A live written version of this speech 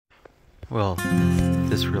Well,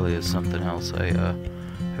 this really is something else. I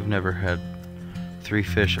have never had 3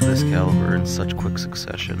 fish of this caliber in such quick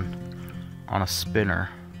succession on a spinner,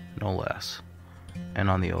 no less, and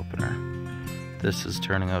on the opener. This is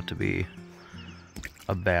turning out to be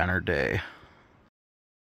a banner day.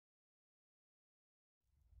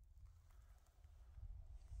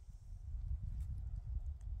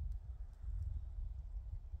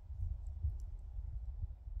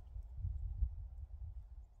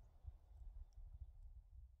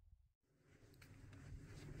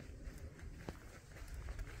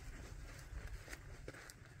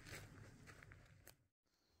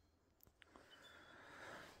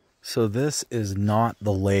 So this is not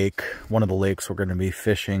the lake, one of the lakes we're going to be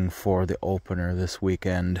fishing for the opener this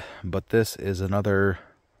weekend, but this is another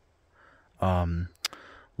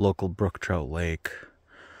local brook trout lake,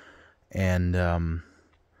 and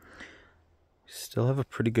still have a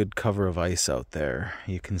pretty good cover of ice out there.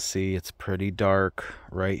 You can see it's pretty dark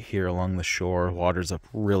right here along the shore. Water's up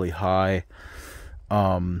really high,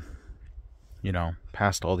 you know,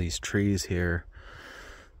 past all these trees here,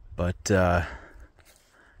 but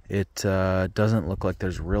it doesn't look like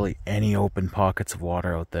there's really any open pockets of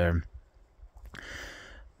water out there.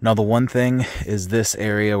 Now the one thing is this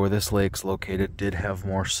area where this lake's located did have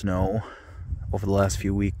more snow over the last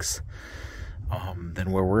few weeks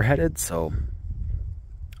than where we're headed, so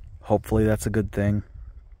hopefully that's a good thing.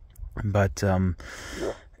 But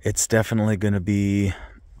it's definitely going to be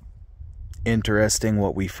interesting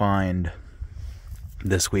what we find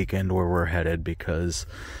this weekend where we're headed, because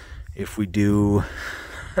if we do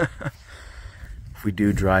if we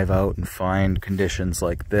do drive out and find conditions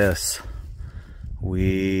like this,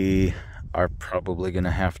 we are probably going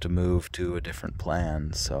to have to move to a different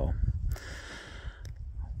plan, so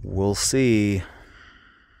we'll see.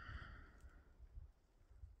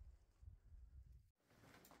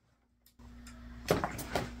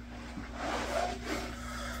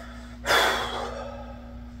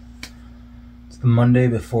 It's the Monday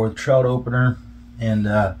before the trout opener, and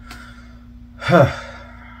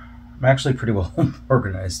I'm actually pretty well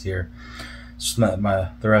organized here. It's just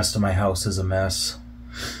the rest of my house is a mess.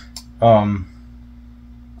 So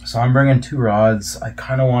I'm bringing 2 rods. I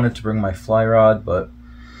kind of wanted to bring my fly rod, but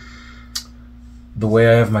the way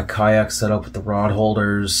I have my kayak set up with the rod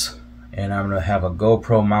holders, and I'm gonna have a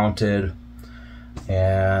GoPro mounted,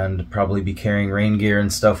 and probably be carrying rain gear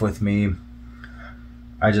and stuff with me,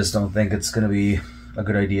 I just don't think it's gonna be a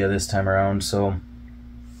good idea this time around. So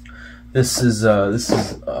this is a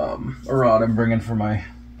rod I'm bringing for my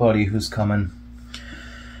buddy who's coming.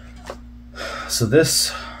 So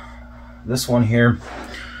this one here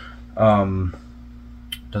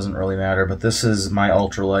doesn't really matter, but this is my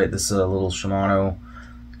ultralight. This is a little Shimano.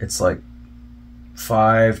 It's like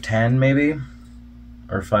 5'10" maybe,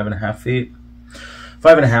 or 5.5 feet.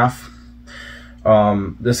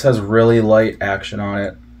 5.5. This has really light action on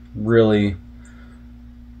it. Really,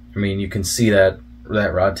 I mean, you can see that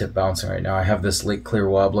rod tip bouncing right now. I have this Lake Clear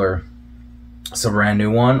wobbler. It's a brand new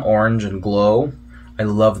one, orange and glow. I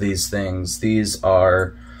love these things. These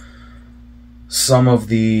are some of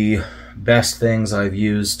the best things I've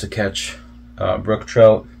used to catch brook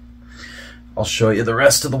trout. I'll show you the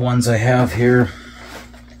rest of the ones I have here.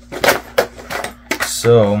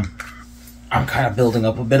 So I'm kind of building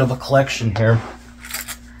up a bit of a collection here.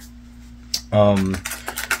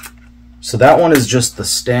 So that one is just the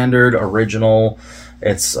standard original.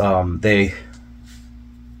 It's they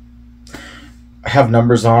have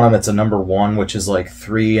numbers on them. It's a number 1, which is like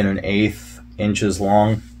 3 1/8 inches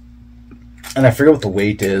long, and I forget what the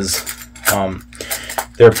weight is.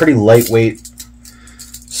 They're a pretty lightweight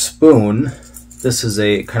spoon. This is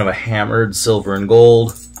a kind of a hammered silver and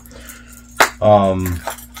gold.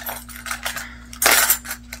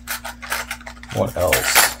 What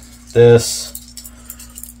else? This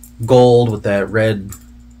gold with that red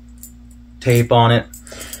tape on it.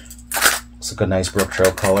 It's like a nice brook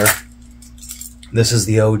trout color. This is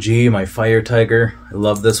the OG, my Fire Tiger. I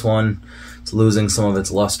love this one. It's losing some of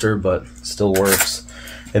its luster, but still works.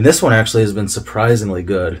 And this one actually has been surprisingly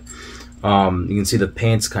good. You can see the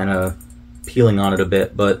paint's kind of peeling on it a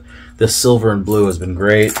bit, but this silver and blue has been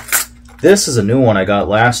great. This is a new one I got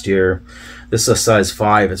last year. This is a size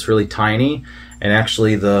 5. It's really tiny, and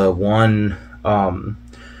actually the one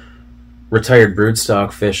retired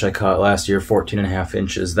broodstock fish I caught last year, 14.5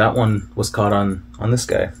 inches. That one was caught on this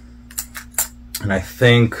guy, and I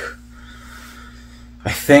think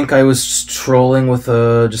I was trolling with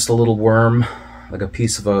just a little worm, like a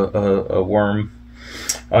piece of a worm.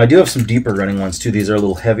 I do have some deeper running ones too. These are a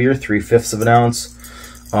little heavier, 3/5 of an ounce.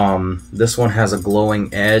 This one has a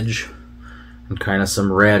glowing edge, and kind of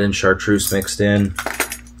some red and chartreuse mixed in.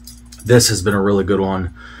 This has been a really good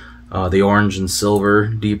one. The orange and silver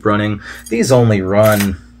deep running. These only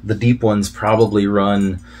run, the deep ones probably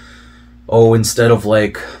run, oh, instead of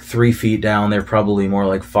like 3 feet down, they're probably more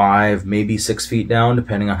like 5, maybe 6 feet down,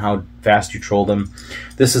 depending on how fast you troll them.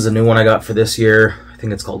 This is a new one I got for this year. I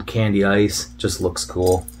think it's called Candy Ice. Just looks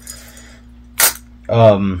cool.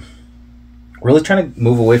 Really trying to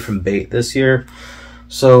move away from bait this year.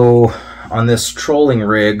 So on this trolling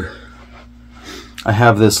rig, I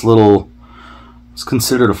have this little, it's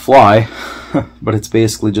considered a fly, but it's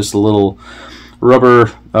basically just a little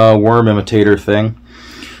rubber worm imitator thing.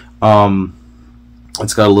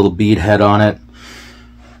 It's got a little bead head on it.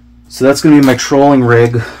 So that's going to be my trolling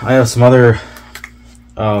rig. I have some other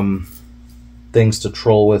things to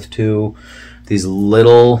troll with too. These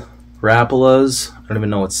little Rapalas. I don't even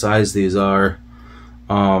know what size these are.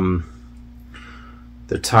 They're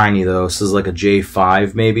tiny though. This is like a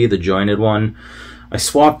J5 maybe, the jointed one. I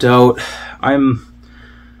swapped out. I'm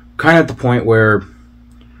kind of at the point where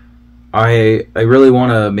I really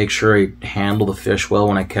want to make sure I handle the fish well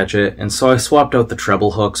when I catch it, and so I swapped out the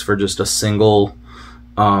treble hooks for just a single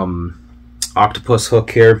octopus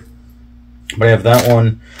hook here. But I have that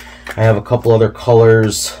one. I have a couple other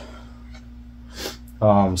colors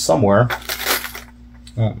somewhere.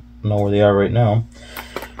 I don't know where they are right now.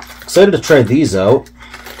 Excited to try these out.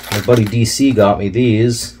 My buddy DC got me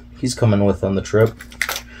these. He's coming with on the trip.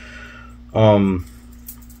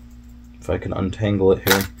 If I can untangle it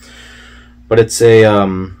here. But it's a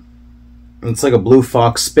it's like a blue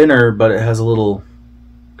fox spinner, but it has a little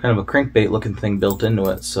kind of a crankbait looking thing built into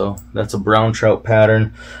it. So that's a brown trout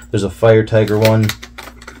pattern. There's a fire tiger one.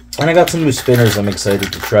 And I got some new spinners I'm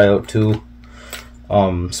excited to try out too.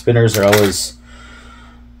 Spinners are always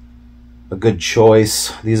a good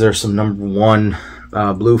choice. These are some #1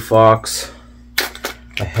 blue fox.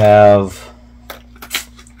 I have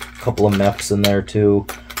a couple of meps in there too.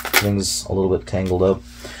 Things a little bit tangled up.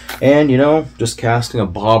 And you know, just casting a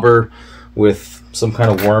bobber with some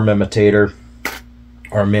kind of worm imitator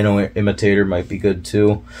or minnow imitator might be good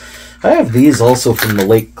too. I have these also from the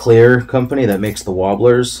Lake Clear company that makes the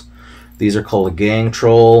wobblers. These are called a gang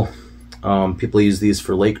troll. People use these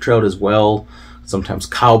for lake trout as well. Sometimes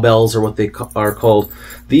cowbells are what they are called.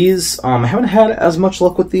 These, I haven't had as much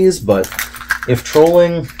luck with these, but if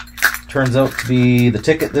trolling turns out to be the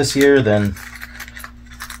ticket this year, then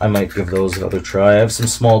I might give those another try. I have some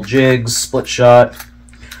small jigs, split shot.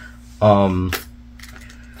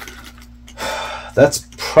 That's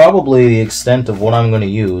probably the extent of what I'm going to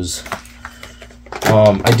use.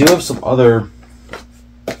 I do have some other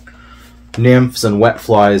nymphs and wet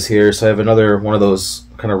flies here, so I have another one of those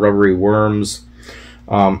kind of rubbery worms.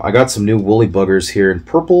 I got some new woolly buggers here in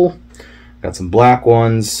purple. Got some black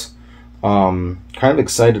ones. Kind of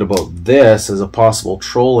excited about this as a possible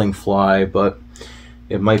trolling fly, but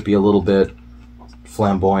it might be a little bit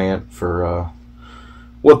flamboyant for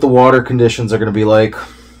what the water conditions are going to be like.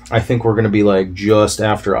 I think we're going to be like just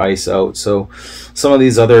after ice out, so some of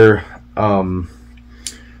these other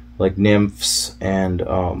like nymphs and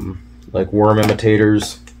like worm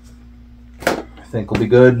imitators I think will be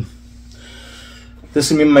good.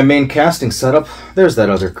 This is going to be my main casting setup. There's that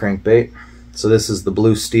other crankbait. So this is the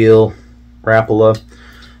blue steel Rapala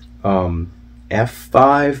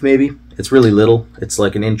F5 maybe. It's really little. It's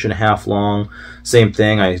like 1.5 inches long. Same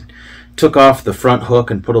thing. I took off the front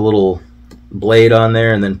hook and put a little blade on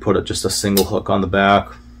there and then put just a single hook on the back.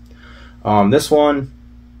 This one,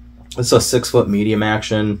 it's a 6-foot medium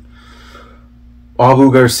action.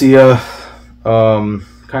 Abu Garcia, kind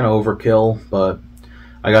of overkill, but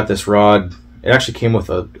I got this rod. It actually came with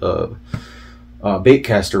a bait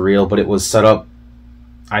caster reel, but it was set up.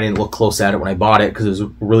 I didn't look close at it when I bought it because it was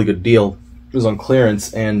a really good deal. It was on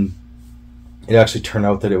clearance, and it actually turned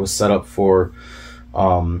out that it was set up for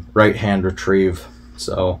right-hand retrieve.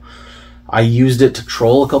 So I used it to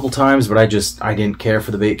troll a couple times, but I didn't care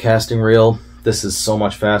for the bait casting reel. This is so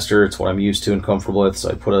much faster. It's what I'm used to and comfortable with,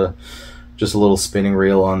 so I put just a little spinning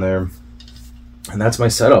reel on there. And that's my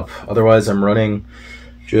setup. Otherwise, I'm running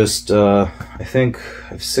just, I think I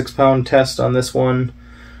have 6-pound test on this one.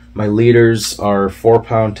 My leaders are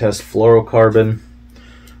 4-pound test fluorocarbon.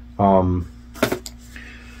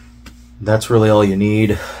 That's really all you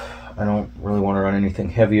need. I don't really want to run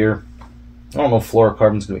anything heavier. I don't know if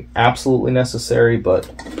fluorocarbon's going to be absolutely necessary, but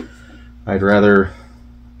I'd rather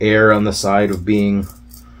err on the side of being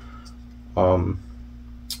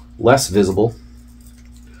less visible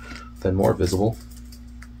than more visible.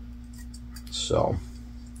 So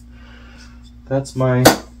that's my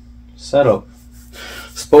setup.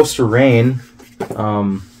 It's supposed to rain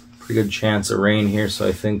pretty pretty good chance of rain here, so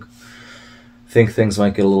I think things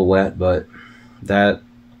might get a little wet, but that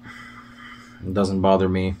doesn't bother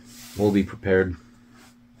me. We'll be prepared.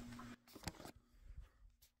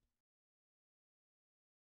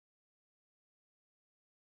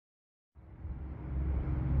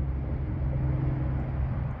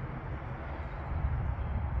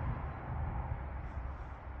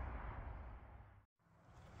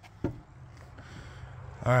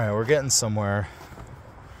 All right, we're getting somewhere.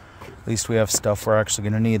 At least we have stuff we're actually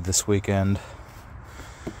going to need this weekend.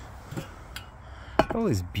 Look at all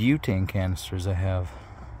these butane canisters I have.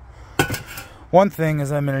 One thing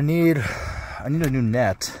is I need a new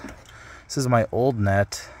net. This is my old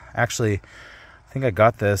net. Actually, I think I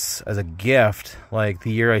got this as a gift like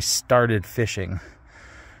the year I started fishing,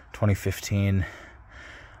 2015.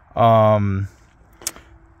 But I'm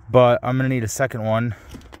going to need a second one.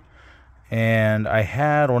 And I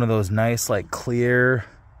had one of those nice, like, clear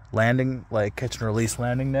landing, like, catch and release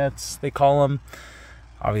landing nets, they call them.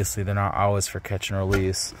 Obviously, they're not always for catch and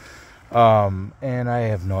release. And I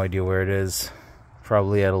have no idea where it is.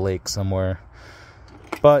 Probably at a lake somewhere.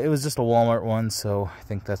 But it was just a Walmart one, so I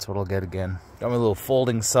think that's what I'll get again. Got my little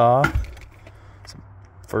folding saw. Some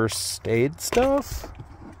first aid stuff.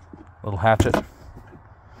 Little hatchet.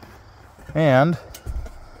 And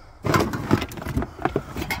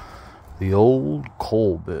the old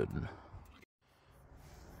coal bin.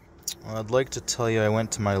 Well, I'd like to tell you I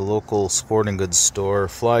went to my local sporting goods store,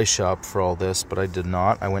 fly shop, for all this, but I did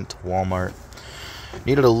not. I went to Walmart.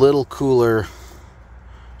 Needed a little cooler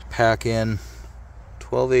to pack in.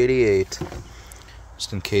 $12.88.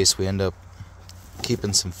 Just in case we end up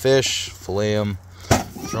keeping some fish, fillet them,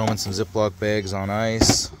 throw them in some Ziploc bags on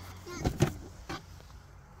ice.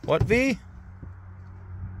 What, V?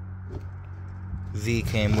 V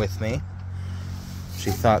came with me. She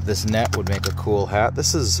thought this net would make a cool hat.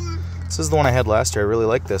 This is the one I had last year. I really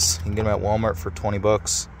like this. You can get them at Walmart for 20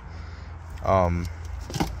 bucks. I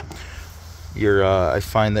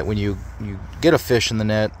find that when you get a fish in the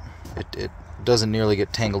net, it doesn't nearly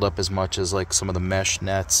get tangled up as much as like some of the mesh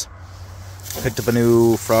nets. Picked up a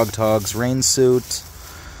new Frog Togs rain suit.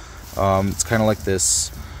 It's kind of like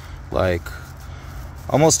this, like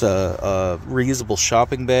almost a reusable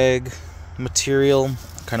shopping bag material,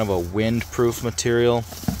 kind of a wind-proof material.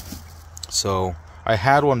 So I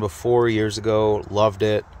had one before years ago, loved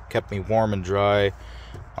it, kept me warm and dry,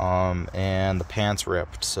 and the pants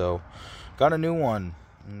ripped. So got a new one.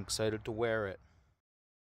 I'm excited to wear it.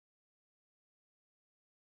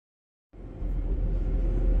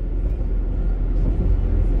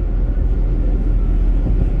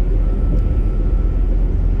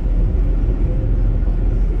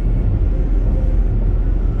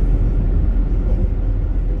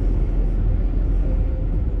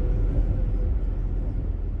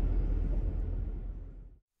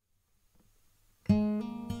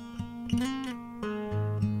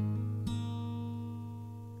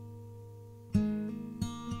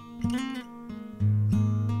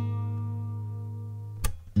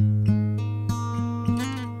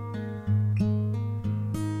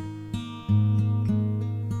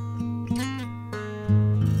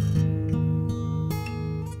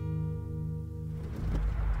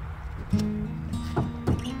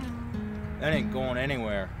 That ain't going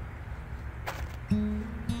anywhere.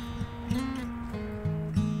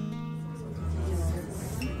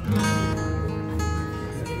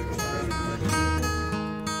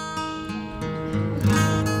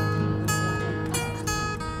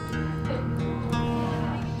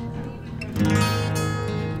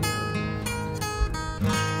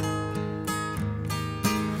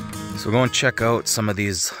 So we're going to check out some of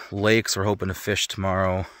these lakes we're hoping to fish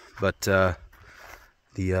tomorrow, but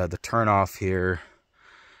the turnoff here,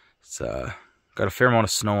 it's got a fair amount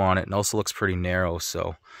of snow on it and also looks pretty narrow,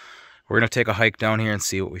 so we're going to take a hike down here and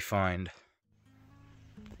see what we find.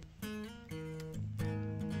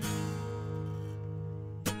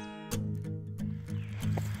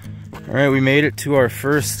 Alright, we made it to our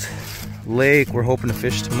first lake we're hoping to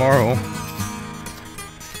fish tomorrow.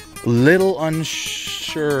 A little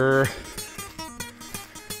unsure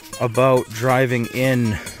about driving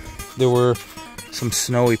in. There were some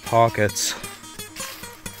snowy pockets,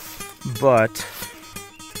 but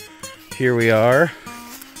here we are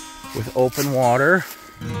with open water,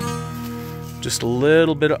 just a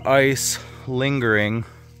little bit of ice lingering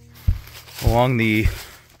along the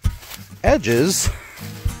edges.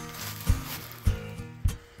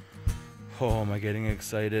 Oh, am I getting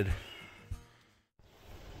excited?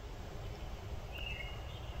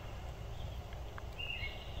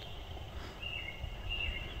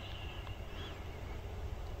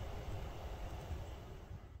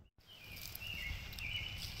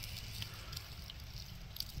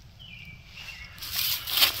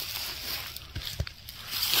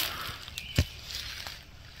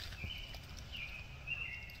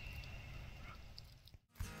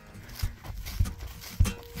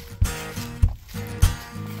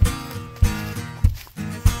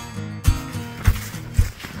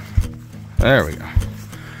 There we go.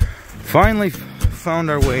 Finally found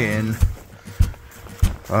our way in.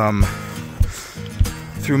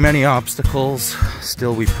 Through many obstacles,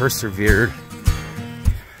 still we persevered.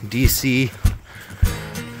 DC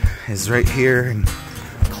is right here, and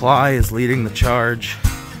Cly is leading the charge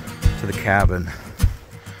to the cabin,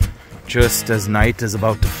 just as night is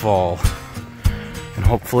about to fall. And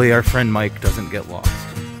hopefully our friend Mike doesn't get lost.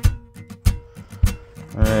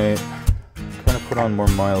 Alright, kind of put on more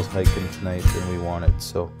miles hiking tonight than we wanted,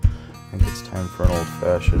 so I think it's time for an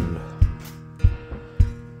old-fashioned.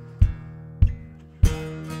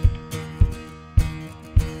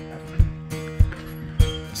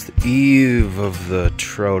 It's the eve of the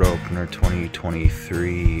Trout Opener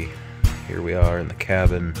 2023. Here we are in the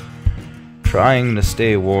cabin, trying to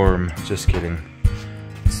stay warm. Just kidding.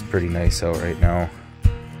 It's pretty nice out right now.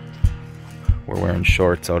 We're wearing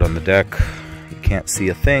shorts out on the deck. You can't see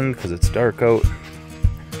a thing because it's dark out.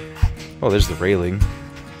 Oh, there's the railing.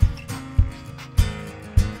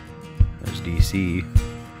 There's DC.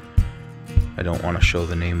 I don't want to show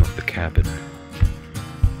the name of the cabin.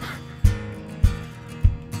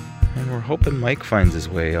 And we're hoping Mike finds his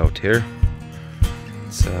way out here.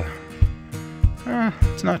 It's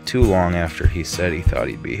not too long after he said he thought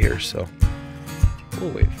he'd be here, so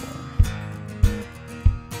we'll wait for him.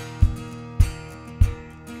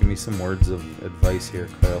 Give me some words of advice here,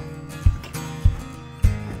 Kyle.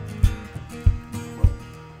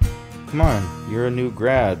 Come on, you're a new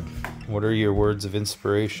grad. What are your words of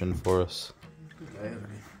inspiration for us?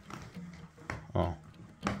 Oh.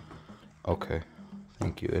 Okay.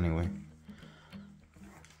 Thank you anyway.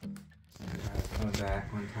 I was coming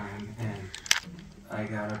back one time and I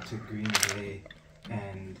got up to Green Bay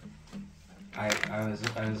and I was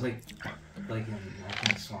like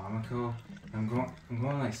in Swamico. I'm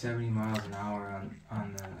going like 70 miles an hour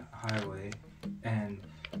on the highway, and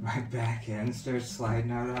my back end starts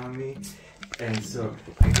sliding out on me, and so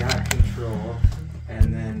I got control,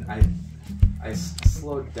 and then I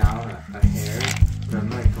slowed down a hair, but I'm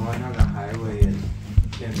like going on the highway in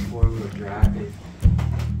four-wheel drive,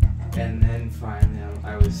 and then finally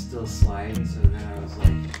I was still sliding, so then I was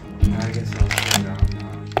like, I guess I'll slow down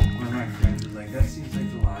now. One of my friends was like, that seems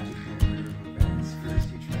like the logical order of events. First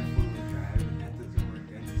you try four-wheel drive, and that doesn't work,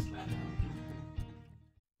 then you slow down.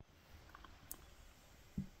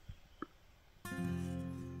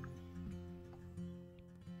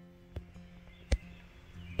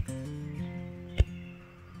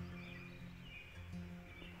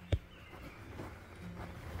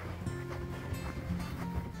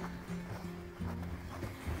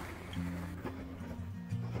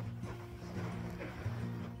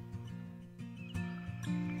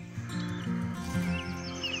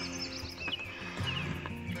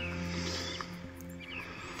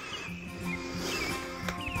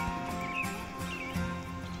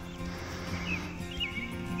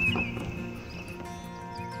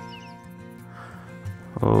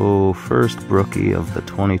 Oh, first brookie of the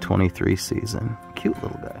 2023 season. Cute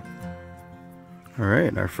little guy.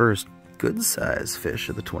 Alright, our first good size fish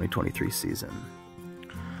of the 2023 season.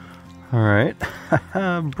 Alright,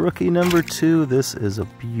 brookie number 2. This is a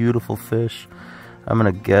beautiful fish. I'm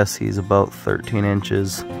gonna guess he's about 13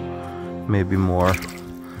 inches, maybe more.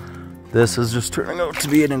 This is just turning out to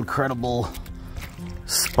be an incredible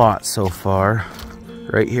spot so far.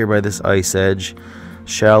 Right here by this ice edge.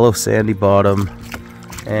 Shallow sandy bottom.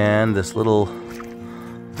 And this little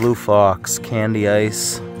blue fox, candy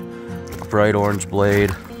ice, bright orange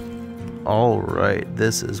blade. Alright,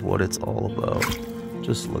 this is what it's all about.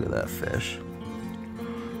 Just look at that fish.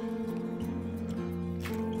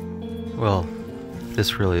 Well,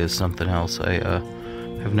 this really is something else. I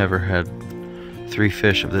have never had 3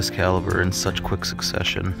 fish of this caliber in such quick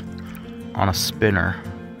succession. On a spinner,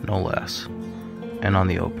 no less. And on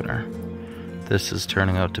the opener. This is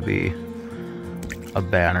turning out to be a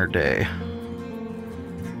banner day.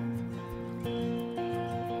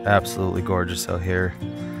 Absolutely gorgeous out here.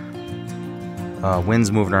 Wind's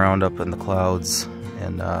moving around up in the clouds,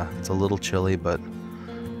 and it's a little chilly, but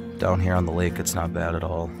down here on the lake it's not bad at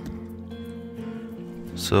all.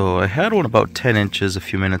 So I had one about 10 inches a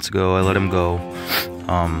few minutes ago. I let him go.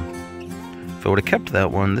 If I would have kept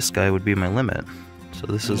that one, this guy would be my limit. So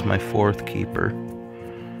this is my 4th keeper.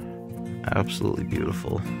 Absolutely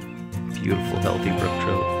beautiful. Beautiful, healthy brook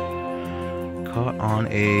trout. Caught on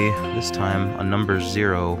this time, a number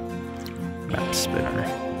 0 mat spinner.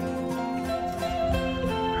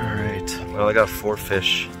 Alright, well, I got 4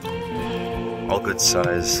 fish, all good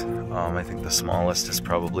size. I think the smallest is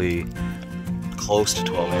probably close to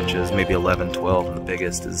 12 inches, maybe 11, 12, and the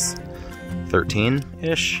biggest is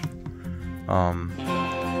 13-ish.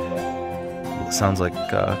 sounds like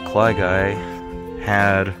Cly Guy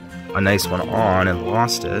had a nice one on and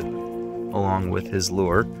lost it along with his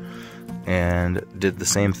lure, and did the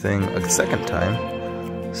same thing a second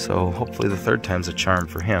time. So hopefully the third time's a charm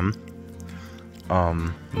for him.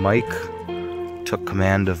 Mike took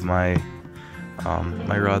command of my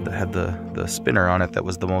my rod that had the spinner on it that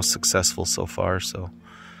was the most successful so far. So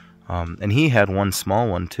and he had one small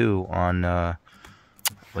one too on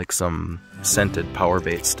like some scented power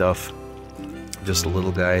bait stuff, just a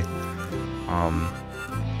little guy.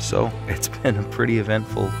 So it's been a pretty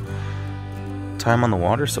eventful time on the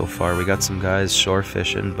water so far. We got some guys shore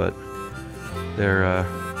fishing, but they're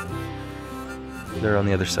on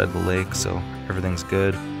the other side of the lake, so everything's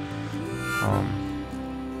good.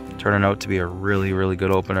 Turning out to be a really, really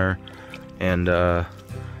good opener, and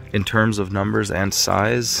in terms of numbers and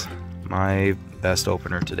size, my best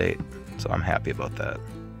opener to date, so I'm happy about that.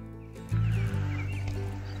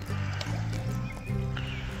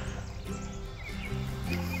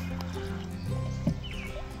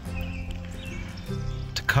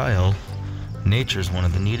 To Kyle, nature's one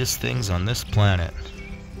of the neatest things on this planet.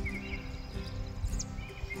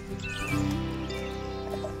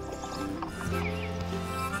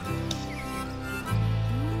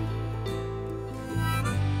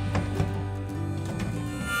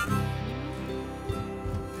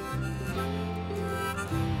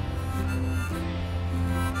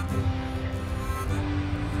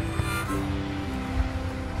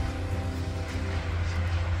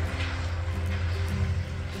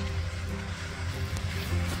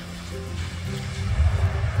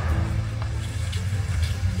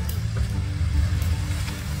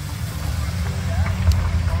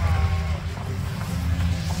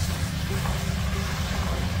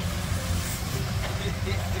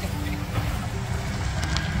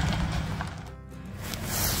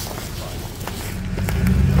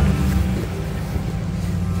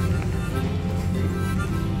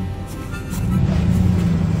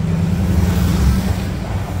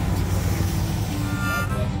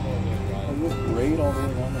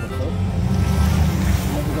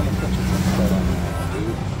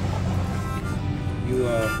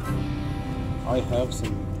 I have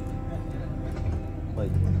some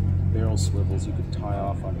like barrel swivels you could tie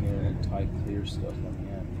off on here and tie clear stuff on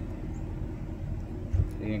the end.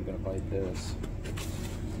 They ain't gonna bite this.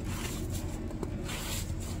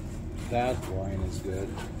 That line is good.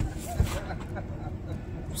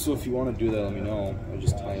 So if you want to do that, let me know. I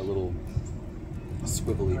just tie a little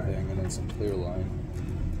swivelly thing and then some clear line.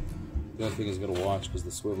 The only thing is gonna watch because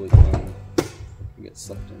the swivelly thing can get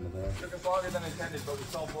sucked into there. Took us longer than intended, but we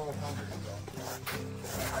saw 400.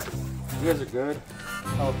 You guys are good.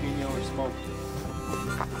 Jalapeno or smoked?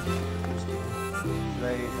 Should I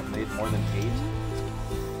have made more than 8?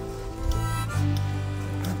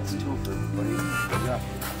 That's 2 for everybody. Yeah,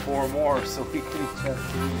 4 more, so we can each have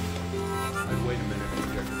 3. I'd wait a minute and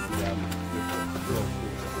check. Yeah.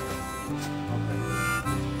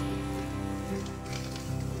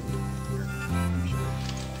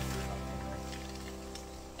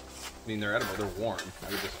 I mean, they're edible, they're warm. I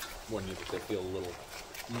would just wondering if they feel a little.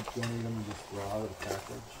 You want them just raw out of the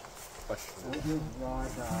package? Questionable.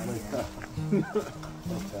 Like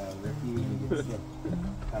Ricky when he gets a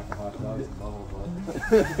pack of hot dogs and bubble butt.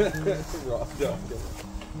 Raw dog.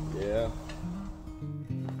 Yeah.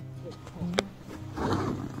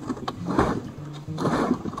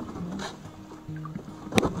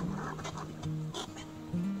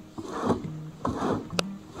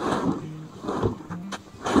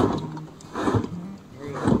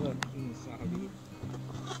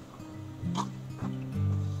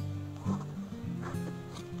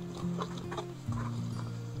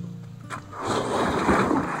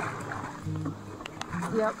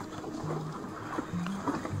 Yep.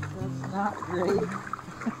 That's not great.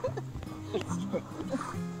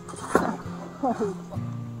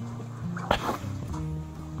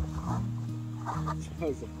 That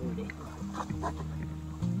was a photo.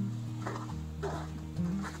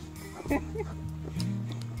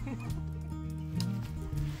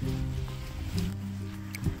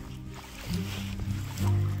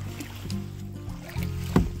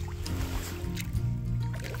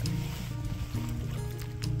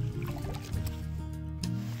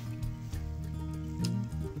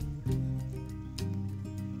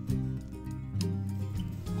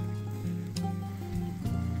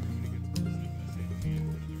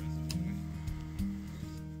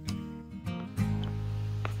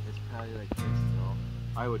 Like this, no.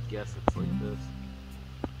 I would guess it's like this.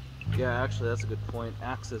 Yeah, actually that's a good point.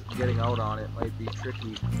 Access getting out on it might be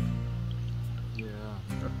tricky. Yeah.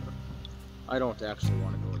 I don't actually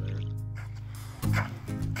want to go there.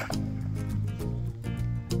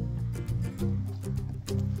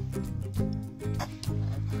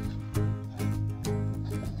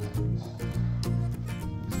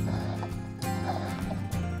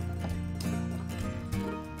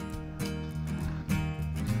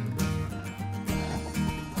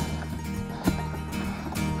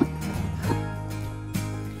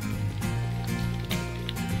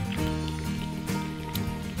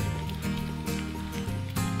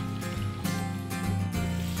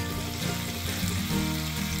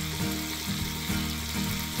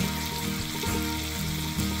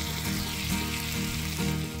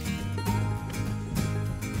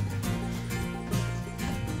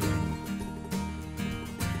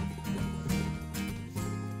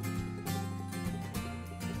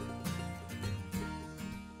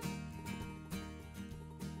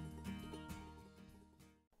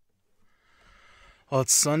 Well,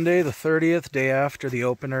 it's Sunday the 30th, day after the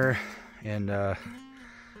opener, and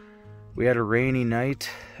we had a rainy night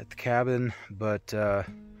at the cabin, but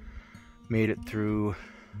made it through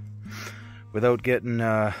without getting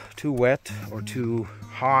too wet or too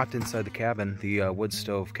hot inside the cabin. The wood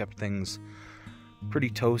stove kept things pretty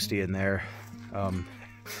toasty in there.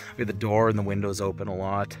 We had the door and the windows open a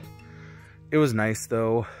lot. It was nice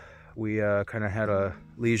though. We kind of had a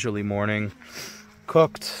leisurely morning.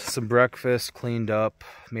 Cooked some breakfast, cleaned up,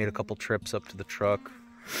 made a couple trips up to the truck,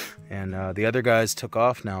 and the other guys took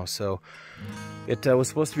off now. So it was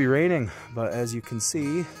supposed to be raining, but as you can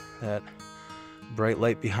see, that bright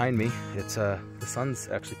light behind me, it's the sun's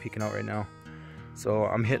actually peeking out right now. So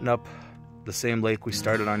I'm hitting up the same lake we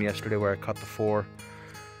started on yesterday where I caught the 4,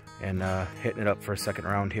 and hitting it up for a second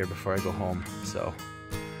round here before I go home. So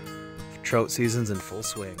trout season's in full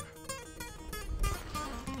swing.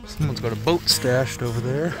 Someone's got a boat stashed over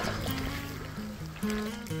there.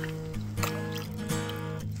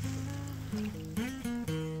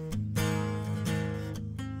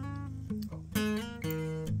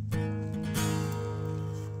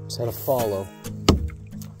 Just had a follow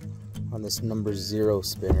on this number 0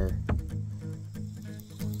 spinner.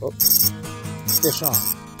 Oh, fish on.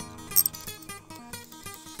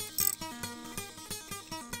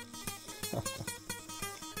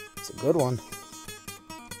 It's a good one.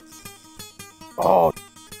 Oh,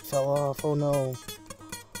 fell off. Oh no.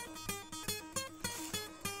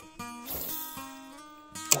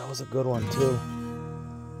 That was a good one too.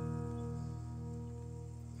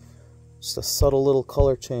 Just a subtle little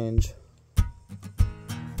color change.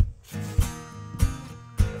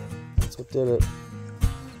 That's what did it.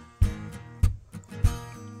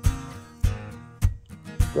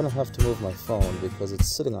 I'm gonna have to move my phone because it's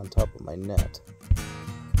sitting on top of my net.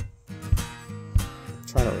 I'm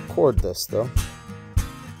trying to record this though.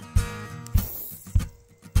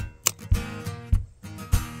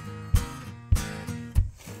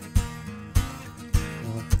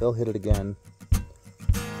 They'll hit it again.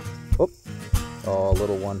 Oh, oh,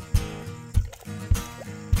 little one.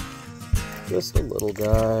 Just a little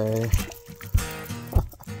guy.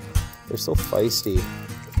 They're so feisty.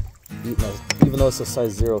 Even though it's a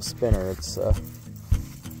size 0 spinner, it's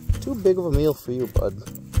too big of a meal for you, bud.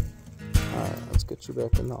 Alright, let's get you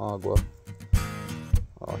back in the agua.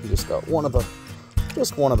 Oh, he just got one of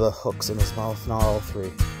the hooks in his mouth, not all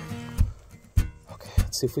 3. Okay,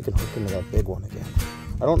 let's see if we can hook into that big one again.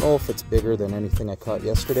 I don't know if it's bigger than anything I caught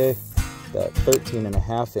yesterday. That 13.5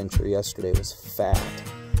 incher yesterday was fat,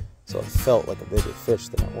 so it felt like a bigger fish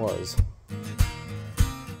than it was.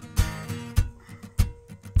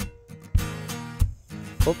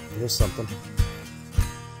 Oh, here's something.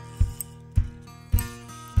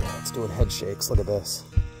 Oh, it's doing head shakes. Look at this.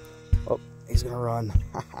 Oh, he's gonna run.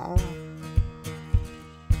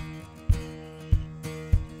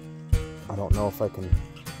 I don't know if I can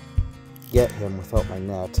get him without my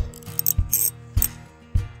net.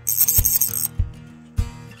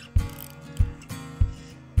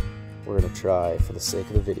 We're gonna try for the sake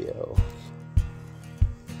of the video.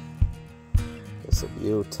 It's a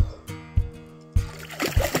beaut.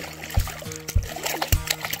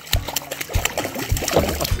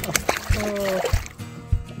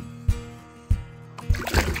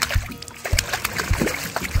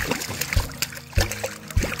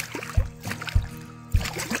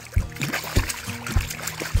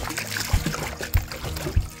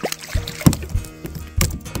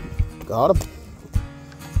 Got him.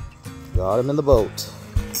 Got him in the boat.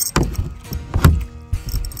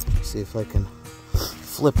 See if I can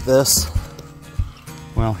flip this.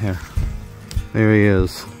 Well, here. There he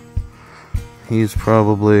is. He's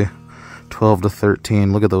probably 12 to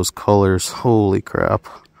 13. Look at those colors. Holy crap.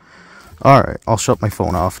 Alright, I'll shut my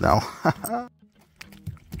phone off now.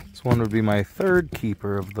 This one would be my 3rd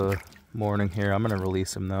keeper of the morning here. I'm going to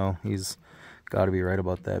release him though. He's got to be right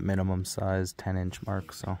about that minimum size 10-inch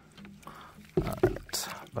mark, so. Alright,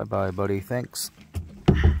 bye-bye, buddy. Thanks.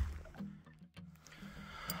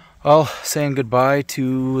 Well, saying goodbye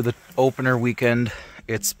to the opener weekend.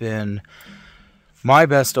 It's been my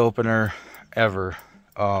best opener ever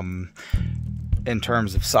in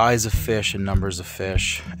terms of size of fish and numbers of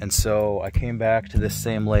fish. And so I came back to this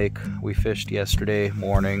same lake we fished yesterday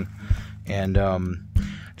morning and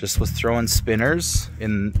just was throwing spinners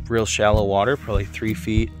in real shallow water, probably 3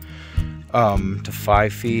 feet to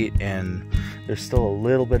 5 feet, and there's still a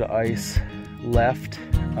little bit of ice left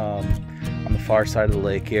on the far side of the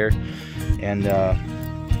lake here, and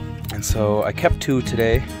so I kept 2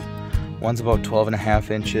 today. One's about 12.5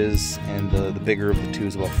 inches, and the bigger of the 2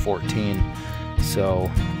 is about 14. So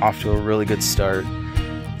off to a really good start.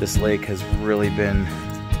 This lake has really been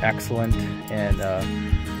excellent, and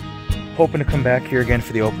hoping to come back here again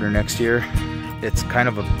for the opener next year. It's kind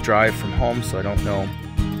of a drive from home, so I don't know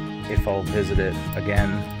if I'll visit it again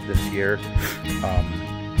this year.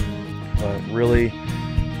 But really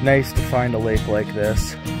nice to find a lake like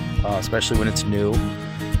this, especially when it's new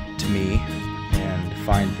to me, and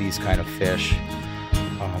find these kind of fish.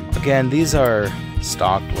 Again, these are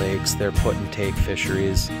stocked lakes. They're put and take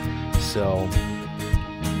fisheries, so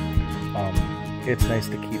it's nice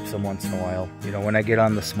to keep some once in a while. You know, when I get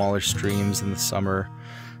on the smaller streams in the summer,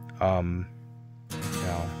 you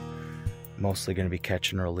know, mostly going to be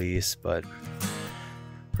catch and release, but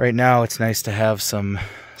right now it's nice to have some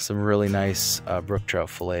really nice brook trout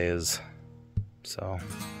fillets. So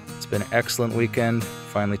it's been an excellent weekend.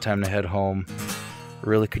 Finally time to head home.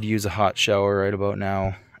 Really could use a hot shower right about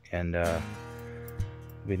now, and it'd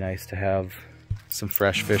be nice to have some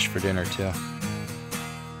fresh fish for dinner too.